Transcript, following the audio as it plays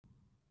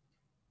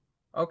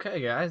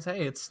Okay guys,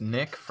 hey, it's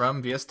Nick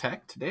from VS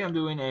Tech. Today I'm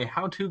doing a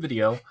how-to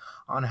video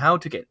on how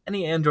to get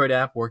any Android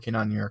app working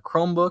on your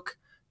Chromebook,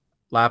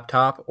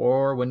 laptop,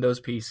 or Windows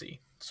PC.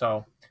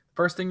 So,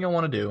 first thing you'll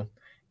want to do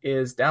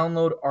is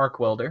download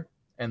ArcWelder,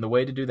 and the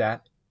way to do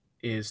that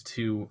is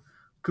to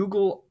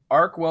Google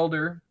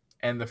ArcWelder,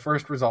 and the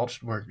first result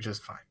should work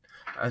just fine,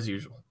 as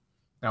usual.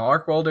 Now,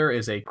 ArcWelder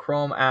is a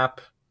Chrome app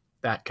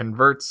that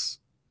converts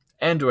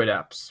Android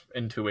apps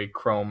into a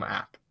Chrome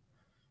app.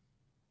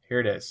 Here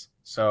it is.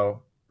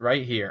 So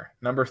right here,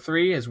 number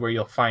 3 is where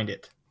you'll find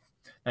it.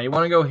 Now you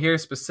want to go here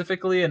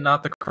specifically and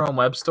not the Chrome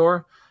Web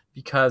Store,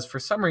 because for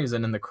some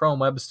reason in the Chrome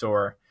Web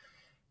Store,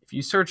 if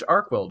you search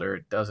ArcWelder,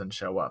 it doesn't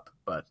show up.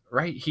 But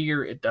right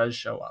here, it does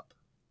show up.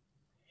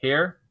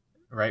 Here,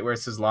 right where it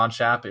says Launch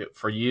App,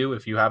 for you,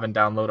 if you haven't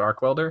downloaded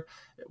ArcWelder,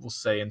 it will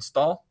say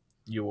Install.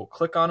 You will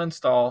click on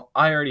Install.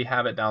 I already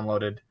have it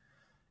downloaded.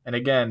 And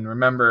again,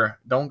 remember,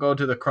 don't go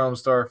to the Chrome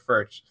Store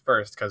first,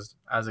 because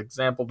as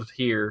exampled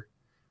here,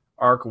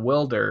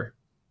 ArcWelder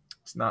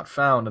is not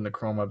found in the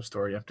Chrome Web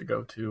Store. You have to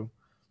go to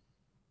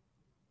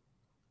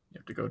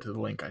the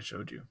link I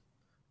showed you.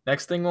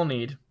 Next thing we'll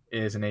need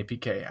is an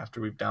APK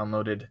after we've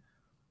downloaded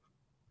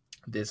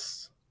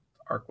this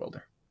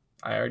ArcWelder.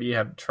 I already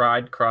have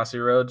tried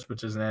Crossy Roads,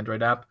 which is an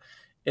Android app.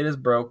 It is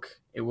broke.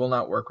 It will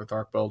not work with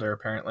ArcWelder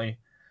apparently.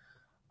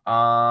 So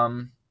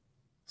I'm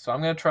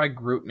going to try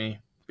GroupMe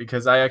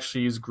because I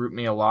actually use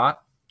GroupMe a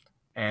lot,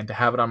 and to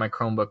have it on my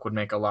Chromebook would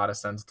make a lot of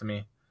sense to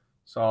me.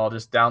 So I'll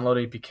just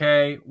download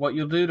APK. What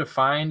you'll do to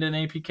find an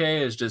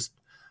APK is just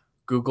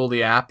Google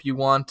the app you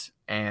want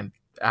and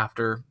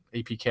after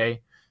APK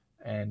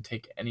and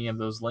take any of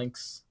those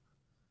links.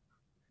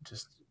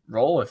 Just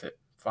roll with it.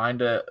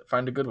 Find a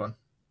good one.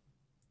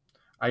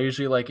 I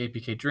usually like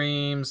APK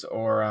Dreams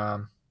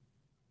or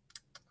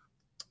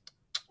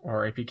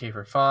APK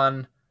for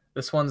Fun.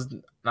 This one's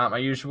not my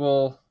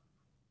usual,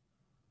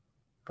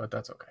 but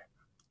that's okay.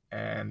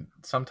 And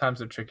sometimes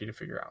they're tricky to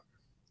figure out.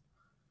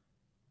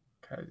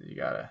 You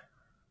gotta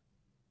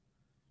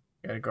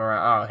go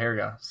around. Oh, here we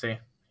go. See,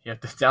 you have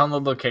to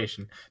download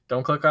location.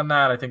 Don't click on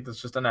that. I think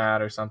that's just an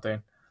ad or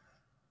something.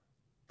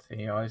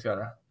 See, you always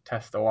gotta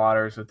test the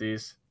waters with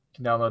these. You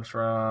can download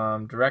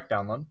from direct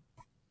download.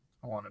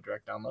 I want a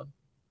direct download.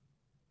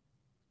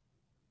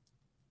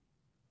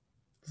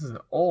 This is an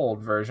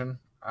old version.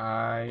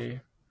 I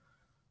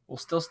will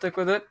still stick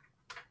with it.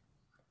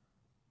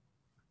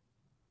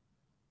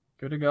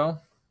 Good to go. I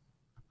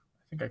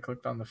think I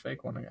clicked on the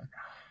fake one again.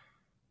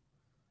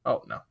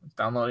 Oh, no, it's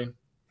downloading.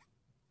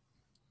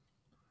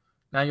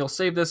 Now you'll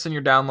save this in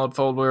your download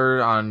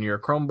folder on your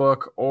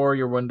Chromebook or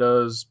your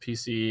Windows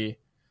PC.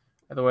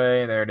 By the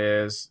way, there it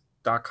is.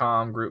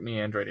 .com GroupMe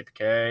Android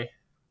APK.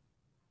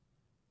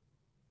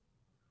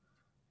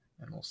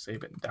 And we'll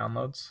save it in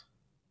downloads.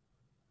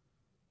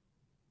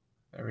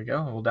 There we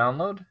go. It will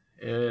download.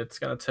 It's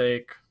going to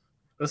take...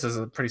 This is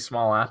a pretty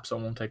small app, so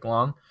it won't take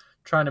long. I'm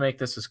trying to make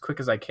this as quick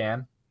as I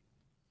can.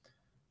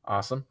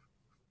 Awesome.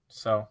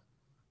 So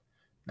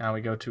now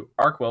we go to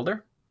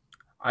ArcWelder.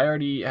 I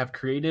already have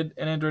created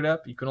an Android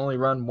app. You can only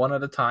run one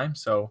at a time,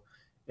 so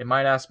it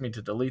might ask me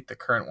to delete the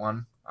current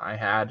one I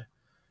had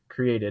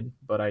created,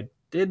 but I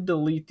did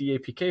delete the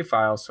APK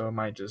file, so it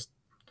might just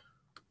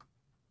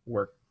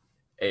work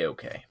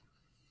a-okay.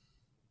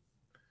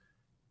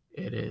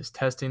 It is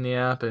testing the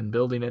app and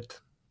building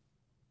it.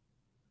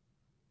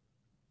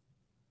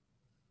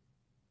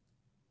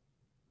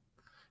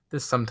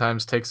 This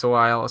sometimes takes a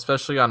while,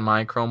 especially on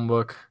my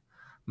Chromebook.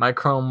 My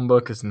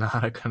Chromebook is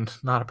not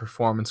a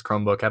performance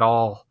Chromebook at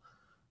all.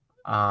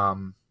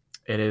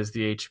 It is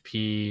the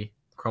HP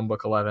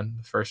Chromebook 11,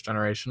 the first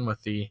generation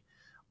with the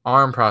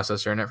ARM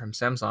processor in it from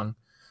Samsung.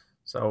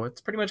 So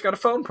it's pretty much got a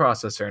phone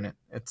processor in it.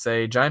 It's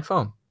a giant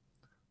phone.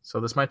 So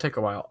this might take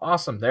a while.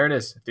 Awesome, there it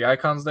is. If the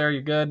icon's there,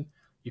 you're good.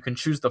 You can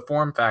choose the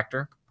form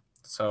factor.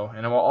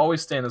 And it will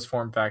always stay in this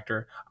form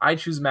factor. I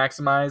choose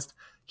maximized.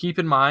 Keep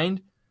in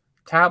mind,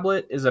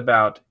 tablet is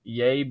about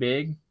yay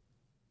big.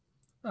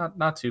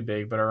 Not too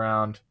big, but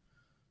around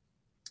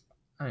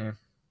a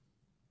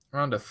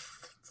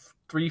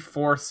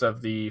 3/4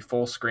 of the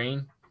full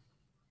screen.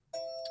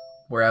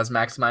 Whereas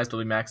maximized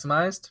will be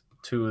maximized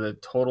to the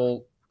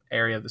total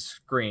area of the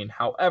screen.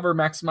 However,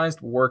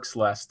 maximized works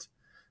less.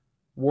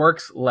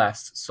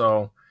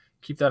 So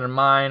keep that in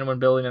mind when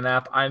building an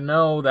app. I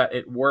know that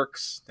it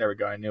works. There we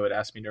go. I knew it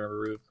asked me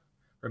to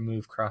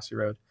remove Crossy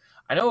Road.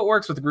 I know it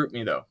works with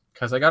GroupMe though,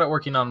 because I got it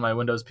working on my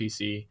Windows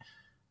PC.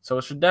 So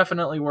it should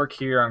definitely work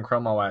here on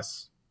Chrome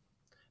OS.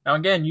 Now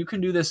again, you can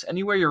do this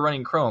anywhere you're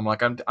running Chrome.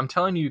 Like I'm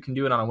telling you, you can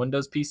do it on a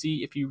Windows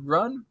PC. If you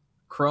run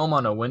Chrome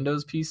on a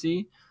Windows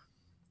PC,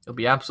 it'll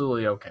be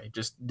absolutely okay.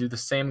 Just do the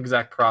same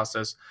exact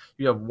process.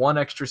 You have one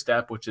extra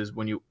step, which is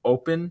when you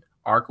open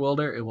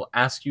ArcWelder, it will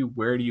ask you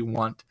where do you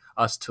want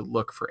us to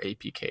look for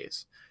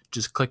APKs.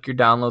 Just click your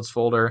downloads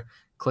folder,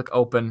 click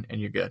open,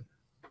 and you're good.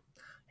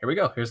 Here we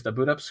go. Here's the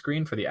boot up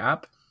screen for the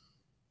app.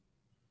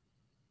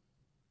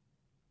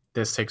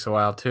 This takes a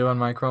while too on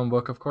my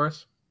Chromebook, of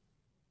course.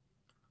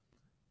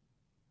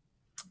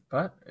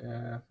 But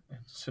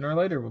sooner or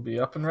later, we'll be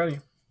up and ready.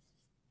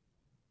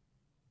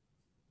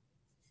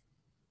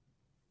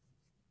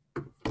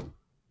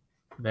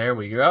 There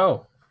we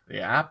go. The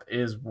app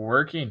is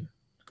working.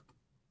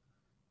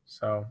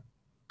 So,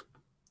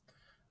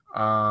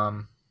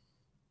 I'll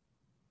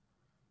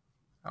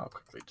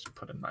quickly just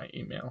put in my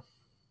email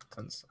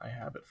since I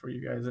have it for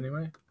you guys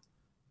anyway.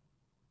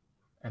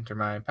 Enter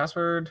my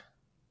password.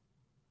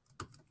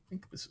 I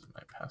think this is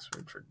my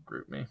password for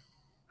GroupMe.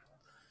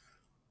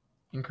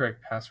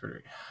 Incorrect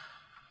password.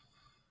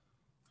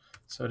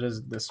 So it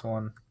is this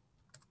one.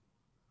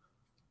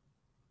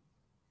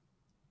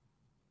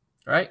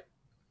 Right?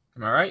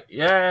 Am I right?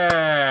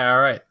 Yeah,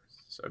 all right.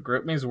 So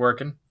GroupMe is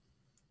working.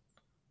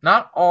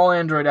 Not all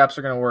Android apps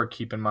are going to work,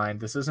 keep in mind.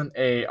 This isn't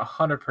a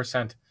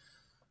 100%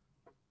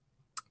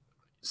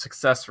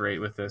 success rate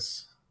with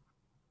this.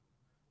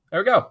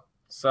 There we go.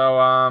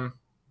 So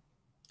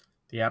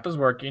the app is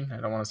working. I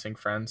don't want to sync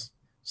friends.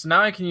 So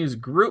now I can use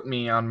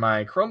GroupMe on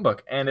my Chromebook,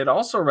 and it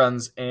also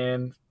runs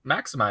in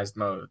maximized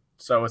mode.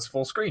 So it's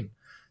full screen.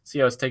 See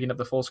how it's taking up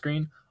the full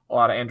screen? A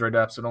lot of Android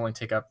apps would only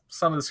take up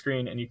some of the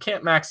screen, and you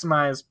can't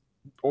maximize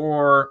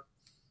or,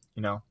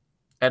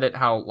 edit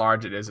how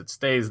large it is. It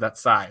stays that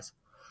size.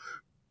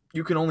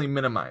 You can only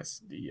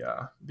minimize the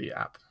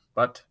app,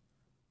 but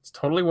it's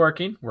totally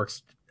working.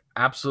 Works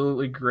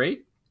absolutely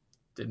great.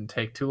 Didn't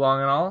take too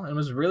long at all, and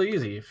was really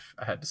easy, if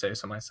I had to say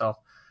so myself.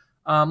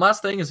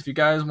 Last thing is, if you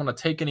guys want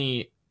to take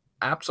any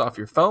apps off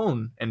your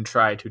phone and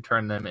try to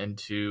turn them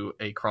into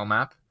a Chrome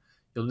app,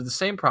 you'll do the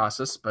same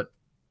process, but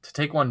to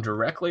take one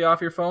directly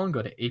off your phone,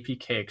 go to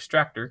APK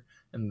Extractor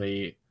in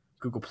the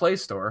Google Play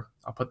Store.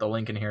 I'll put the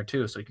link in here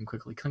too, so you can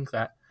quickly click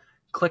that,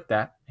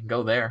 and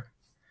go there.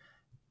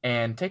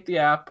 And take the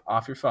app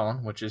off your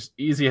phone, which is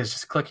easy as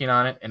just clicking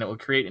on it, and it will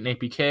create an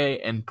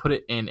APK and put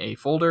it in a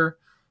folder.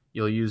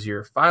 You'll use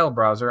your file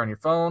browser on your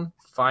phone,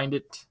 find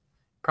it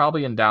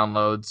probably in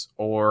downloads,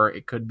 or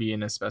it could be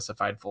in a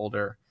specified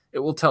folder. It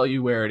will tell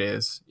you where it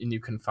is, and you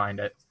can find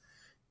it.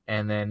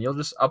 And then you'll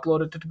just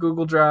upload it to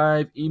Google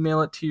Drive,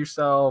 email it to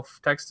yourself,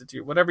 text it to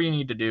you, whatever you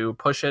need to do,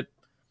 push it,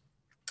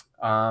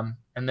 and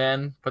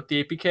then put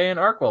the APK in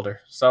Arc Welder.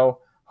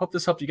 So hope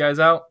this helped you guys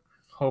out.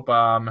 Hope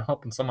I'm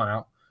helping someone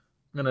out.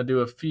 I'm going to do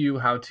a few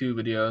how-to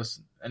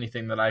videos,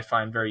 anything that I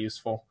find very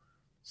useful.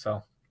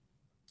 So,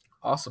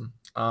 awesome.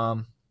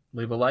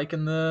 Leave a like if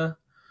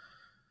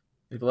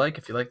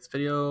you like this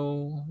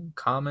video.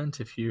 Comment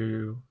if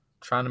you're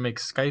trying to make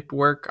Skype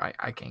work.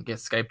 I can't get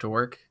Skype to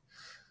work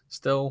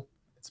still.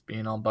 It's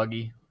being all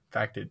buggy. In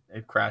fact,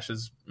 it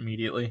crashes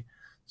immediately.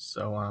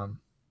 So, all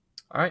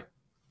right.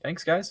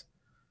 Thanks, guys.